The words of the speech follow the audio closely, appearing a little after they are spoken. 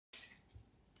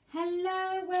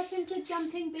Hello, welcome to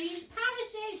Jumping Beans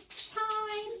Parachute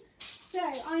time. So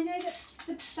I know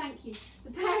that thank you.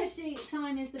 The parachute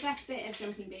time is the best bit of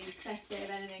Jumping Beans, best bit of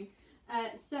anything.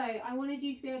 So I wanted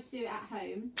you to be able to do it at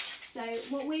home. So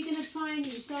what we're going to try and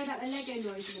use. Sorry about the Lego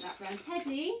noise in the background.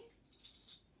 Teddy.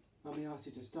 Mummy asked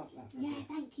you to stop that. Yeah,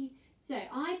 thank you. So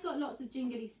I've got lots of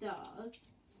jingly stars.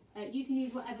 You can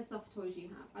use whatever soft toys you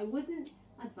have. I wouldn't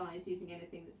advise using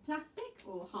anything that's plastic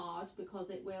or hard because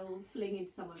it will fling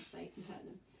into someone's face and hurt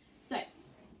them. So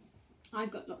I've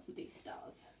got lots of these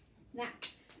stars. Now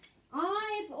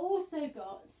I've also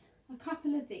got a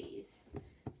couple of these.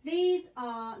 These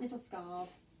are little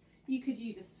scarves. You could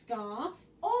use a scarf,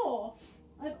 or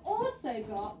I've also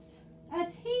got a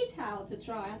tea towel to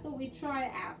try. I thought we'd try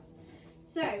it out.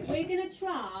 So we're going to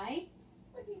try.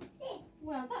 What is this?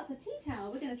 Well, that's a tea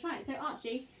towel. We're going to try it. So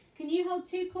Archie, can you hold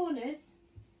two corners?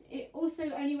 It also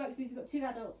only works if you've got two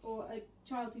adults or a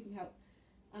child who can help.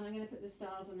 And I'm going to put the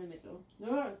stars in the middle.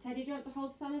 Oh, Teddy, do you want to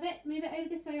hold some of it? Move it over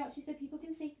this way, Archie, so people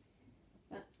can see.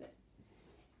 That's it.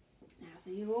 Now, so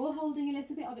you're all holding a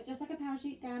little bit of it, just like a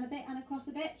parachute, down a bit and across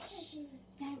a bit. Shh,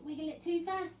 don't wiggle it too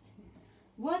fast.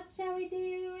 What shall we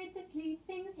do with the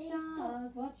sleeping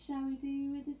stars? What shall we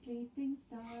do with the sleeping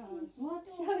stars? What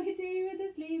shall we do with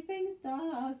the sleeping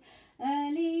stars?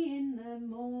 Early in the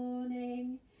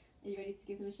morning. Are you ready to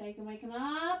give them a shake and wake them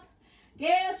up? Give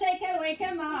it a shake and wake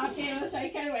them up. Give it a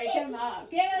shake and wake them up.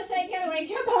 Give it a shake and wake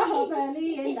them up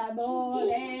early in the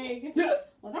morning.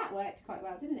 Well, that worked quite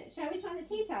well, didn't it? Shall we try the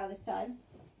tea towel this time?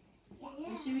 Yeah.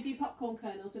 And should we do popcorn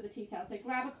kernels with the tea towel? So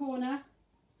grab a corner.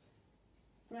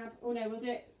 Grab, oh no, we'll do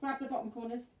it. Grab the bottom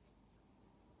corners.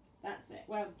 That's it.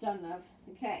 Well done, love.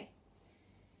 Okay.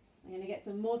 I'm going to get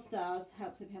some more stars.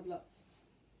 Helps if you have lots.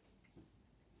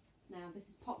 Now, this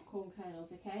is popcorn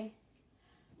kernels, okay?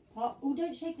 Oh,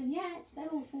 don't shake them yet. They'll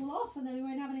all fall off and then we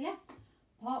won't have any left.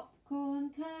 Popcorn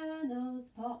kernels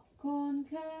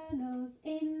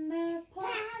in the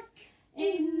pot.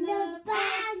 In the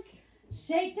bag.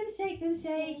 Shake them, shake them,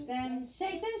 shake them,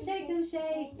 shake them, shake them,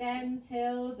 shake them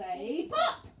till they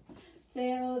pop.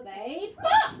 Till they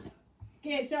pop.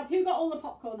 Good job. Who got all the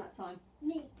popcorn that time?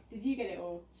 Me. Did you get it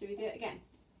all? Should we do it again?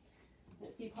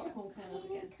 Let's do popcorn kernels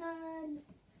again.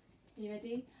 You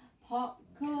ready?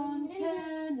 Popcorn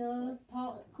kernels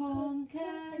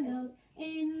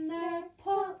in the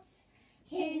pot.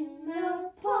 In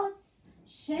the pot.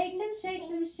 Shake them, shake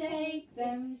them, shake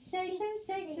them, shake them,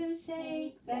 shake them,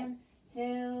 shake them.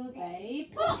 Till they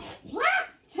pop!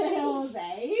 Till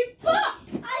they pop!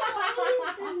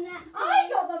 I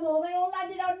got them all, they all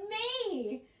landed on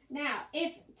me! Now,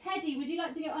 if Teddy, would you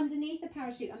like to go underneath the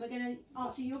parachute? And we're going to,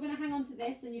 Archie, you're going to hang on to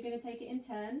this and you're going to take it in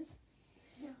turns.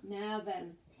 Yeah. Now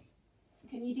then,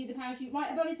 can you do the parachute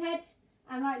right above his head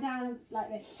and right down like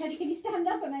this? Teddy, can you stand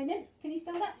up a moment? Can you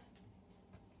stand up?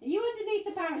 Are you underneath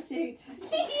the parachute?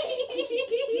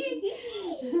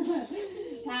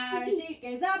 Parachute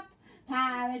goes up.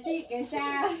 Parachute goes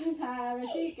down,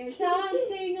 parachute goes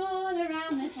dancing all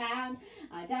around the town.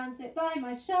 I dance it by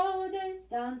my shoulders,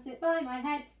 dance it by my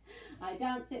head. I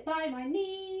dance it by my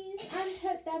knees and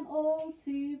put them all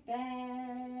to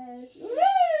bed.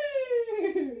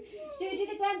 Woo! Should we do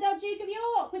the Grand Old Duke of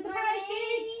York with the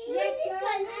parachute? This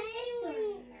one.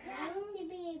 I want to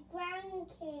be a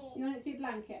blanket. You want it to be a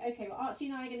blanket? Okay, well Archie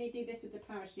and I are going to do this with the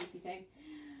parachutey thing.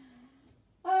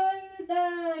 Oh,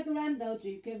 the Grand Old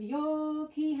Duke of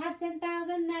York, he had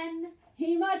 10,000 men.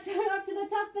 He marched them up to the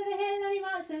top of the hill and he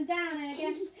marched them down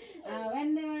again. And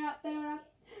when they were up, they were up.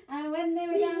 And when they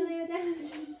were down, they were down.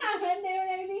 And when they were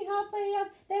only halfway up,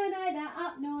 they were neither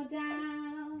up nor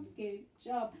down. Good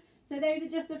job. So those are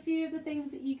just a few of the things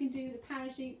that you can do with a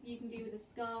parachute, you can do with a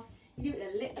scarf, you can do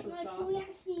it with a literal scarf. Can we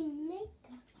actually make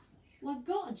that? Well, I've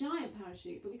got a giant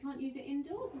parachute, but we can't use it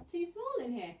indoors. It's too small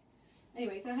in here.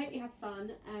 Anyway, so I hope you have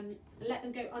fun. Let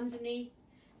them go underneath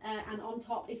and on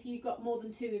top. If you've got more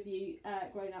than two of you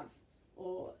grown up,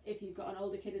 or if you've got an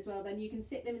older kid as well, then you can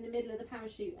sit them in the middle of the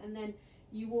parachute and then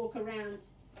you walk around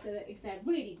so that if they're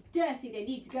really dirty, they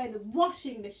need to go in the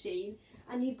washing machine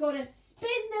and you've got to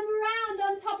spin them around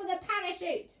on top of the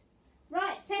parachute.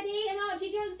 Right, Teddy and Archie,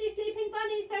 do you want to do sleeping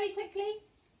bunnies very quickly?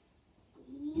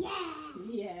 Yeah.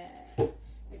 Yeah.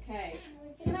 Okay.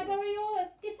 Can I borrow your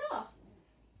guitar?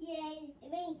 Yeah,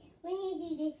 when you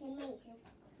do this, it makes a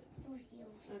fuzzy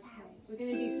Okay, sound. we're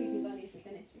going to do sleeping bunnies to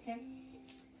finish, okay?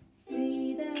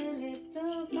 See the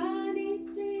little bunny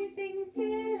sleeping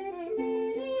till it's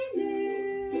nearly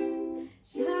noon.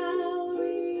 Shall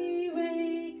we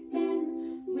wake them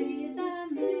with a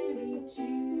merry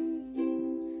tune?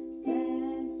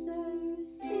 They're so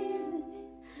still,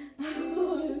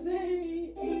 are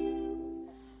they ill?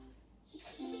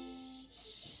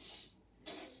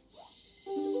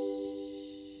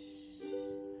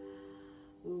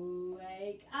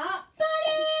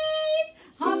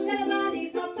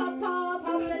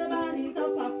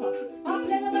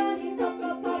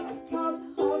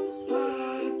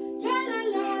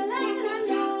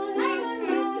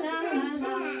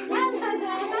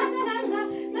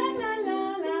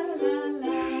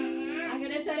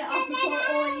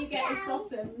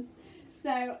 bottoms.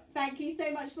 So thank you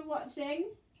so much for watching.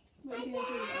 What are you going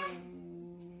to do?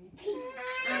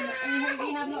 And we hope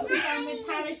you have lots of fun with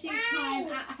parachute time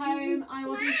at home. I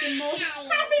will do some more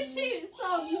parachute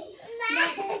songs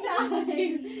next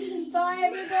time. Bye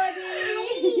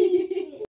everybody.